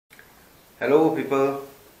Hello people,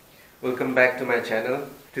 welcome back to my channel.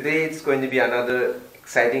 Today it's going to be another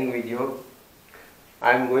exciting video.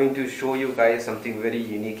 I'm going to show you guys something very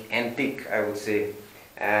unique, antique I would say.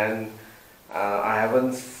 And I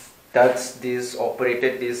haven't touched this,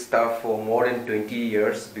 operated this stuff for more than 20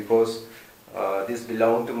 years because this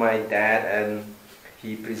belonged to my dad and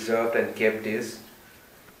he preserved and kept this.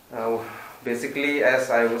 Basically, as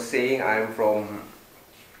I was saying, I'm from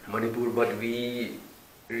Manipur, but we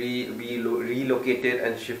relocated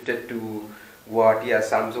and shifted to Guwahati,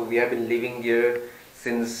 Assam. So we have been living here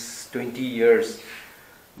since 20 years.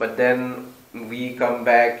 But then we come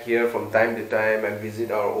back here from time to time and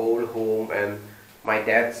visit our old home, and my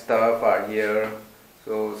dad's stuff are here.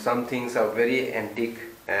 So some things are very antique,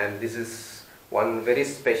 and this is one very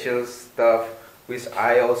special stuff which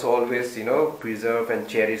I also always preserve and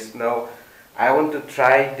cherish. Now I want to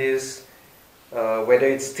try this, whether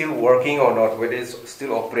it's still working or not, whether it's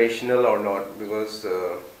still operational or not, because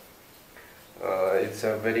it's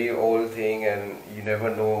a very old thing and you never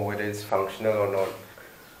know whether it's functional or not.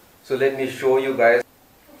 So let me show you guys.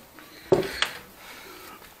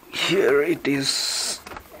 Here it is.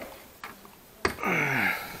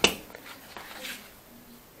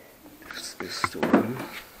 This is the one.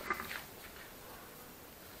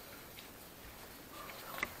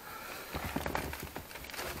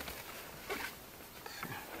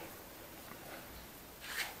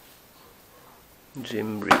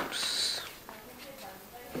 Gym ribs.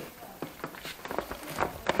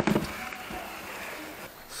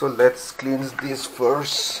 So let's cleanse this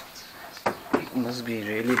first. It must be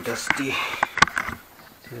really dusty.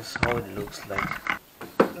 This is how it looks like.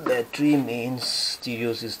 Battery main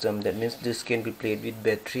stereo system. That means this can be played with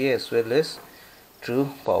battery as well as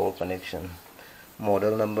through power connection.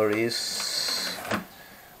 Model number is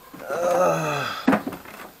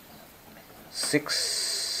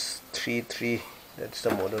 633. That's the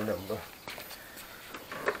model number.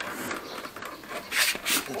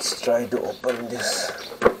 Let's try to open this.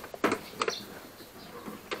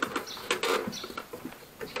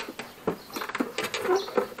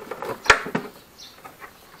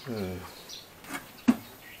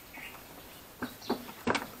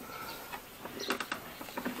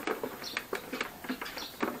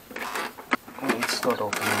 It's not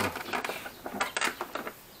opening.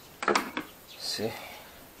 See?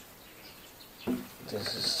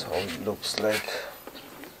 This is how it looks like.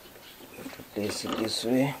 You have to place it this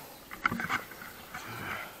way.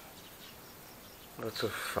 Lots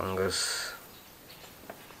of fungus.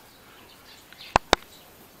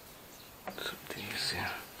 So these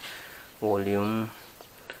here. Volume,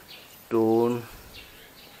 tone.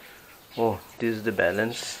 Oh, this is the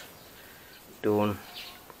balance. Tone,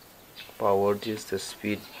 power. This is the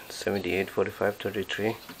speed. 78, 45,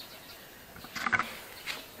 33.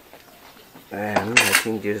 And I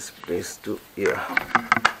think this is placed to here.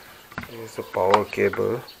 There's a power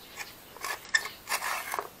cable.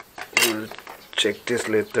 We'll check this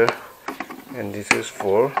later. And this is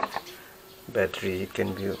for battery. It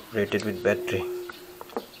can be rated with battery.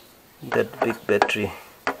 That big battery,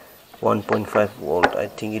 1.5 volt. I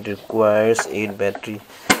think it requires 8 battery,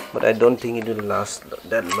 but I don't think it will last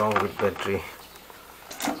that long with battery.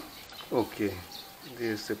 Okay,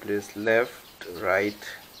 this is the place, left, right.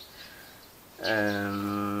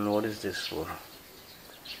 And what is this for?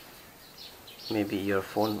 Maybe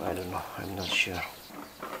earphone, I don't know, I'm not sure.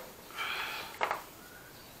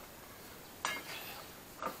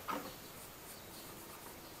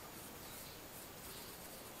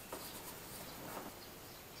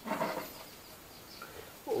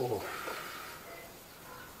 Oh,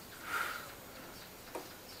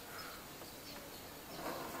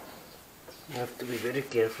 you have to be very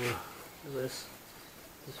careful because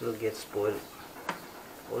this will get spoiled.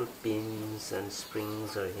 All pins and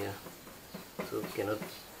springs are here, so you cannot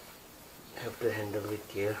have to handle with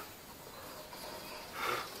care.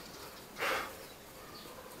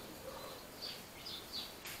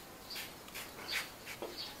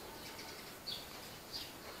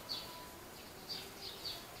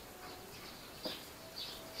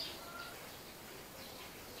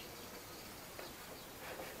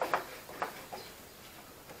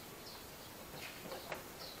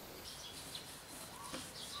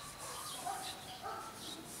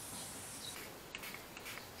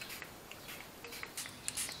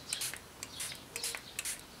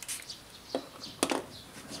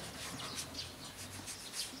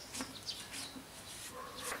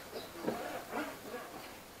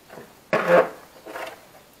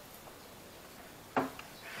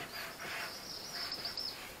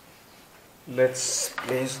 Let's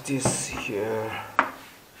place this here.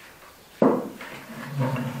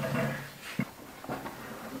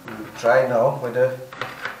 try now whether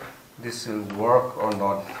this will work or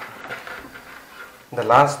not. The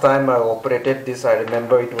last time I operated this, I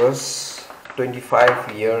remember it was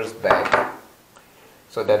 25 years back.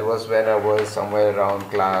 So that was when I was somewhere around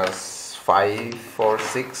class 5 or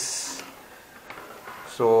 6.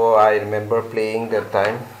 So I remember playing that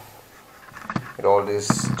time with all these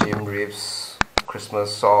Jim Reeves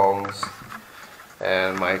Christmas songs,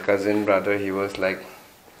 and my cousin brother, he was like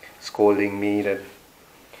scolding me that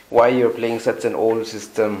why you're playing such an old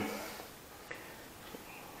system.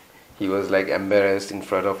 He was like embarrassed in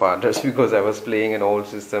front of others because I was playing an old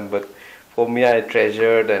system, but for me I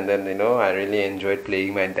treasured, and then I really enjoyed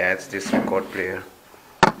playing my dad's this record player.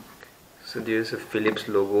 So there's a Phillips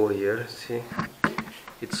logo here, see,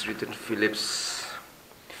 it's written Phillips.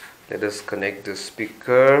 Let us connect the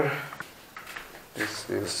speaker. This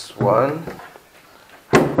is one.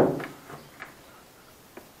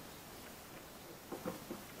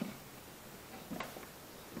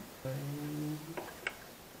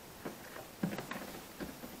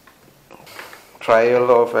 Trial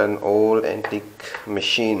of an old antique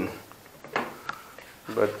machine,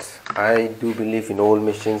 but I do believe in old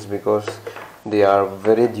machines because they are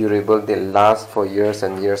very durable. They last for years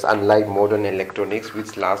and years, unlike modern electronics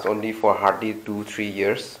which last only for hardly 2-3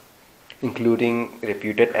 years, including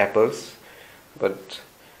reputed Apples. But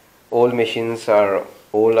old machines are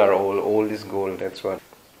old, old is gold. That's what.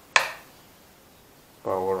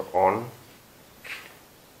 Power on.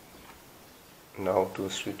 Now to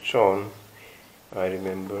switch on, I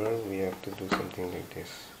remember we have to do something like this.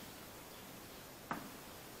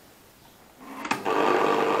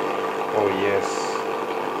 Oh yes,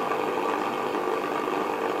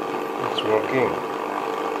 it's working.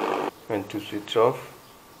 And to switch off.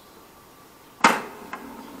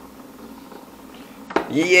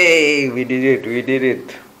 Yay! We did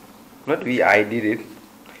it. Not we, I did it.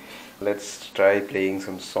 Let's try playing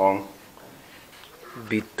some song.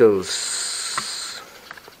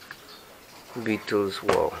 Beatles,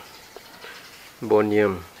 wow.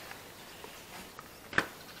 Bonham,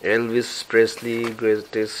 Elvis Presley,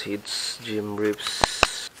 greatest hits, Jim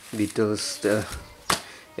Reeves. Beatles, the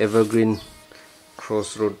evergreen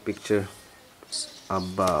crossroad picture.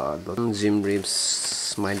 ABBA, Jim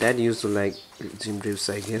Reeves. My dad used to like Jim Reeves,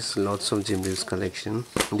 I guess. Lots of Jim Reeves collection.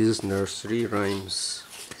 This is Nursery Rhymes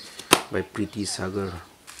by Preeti Sagar.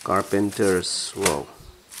 Carpenters, wow.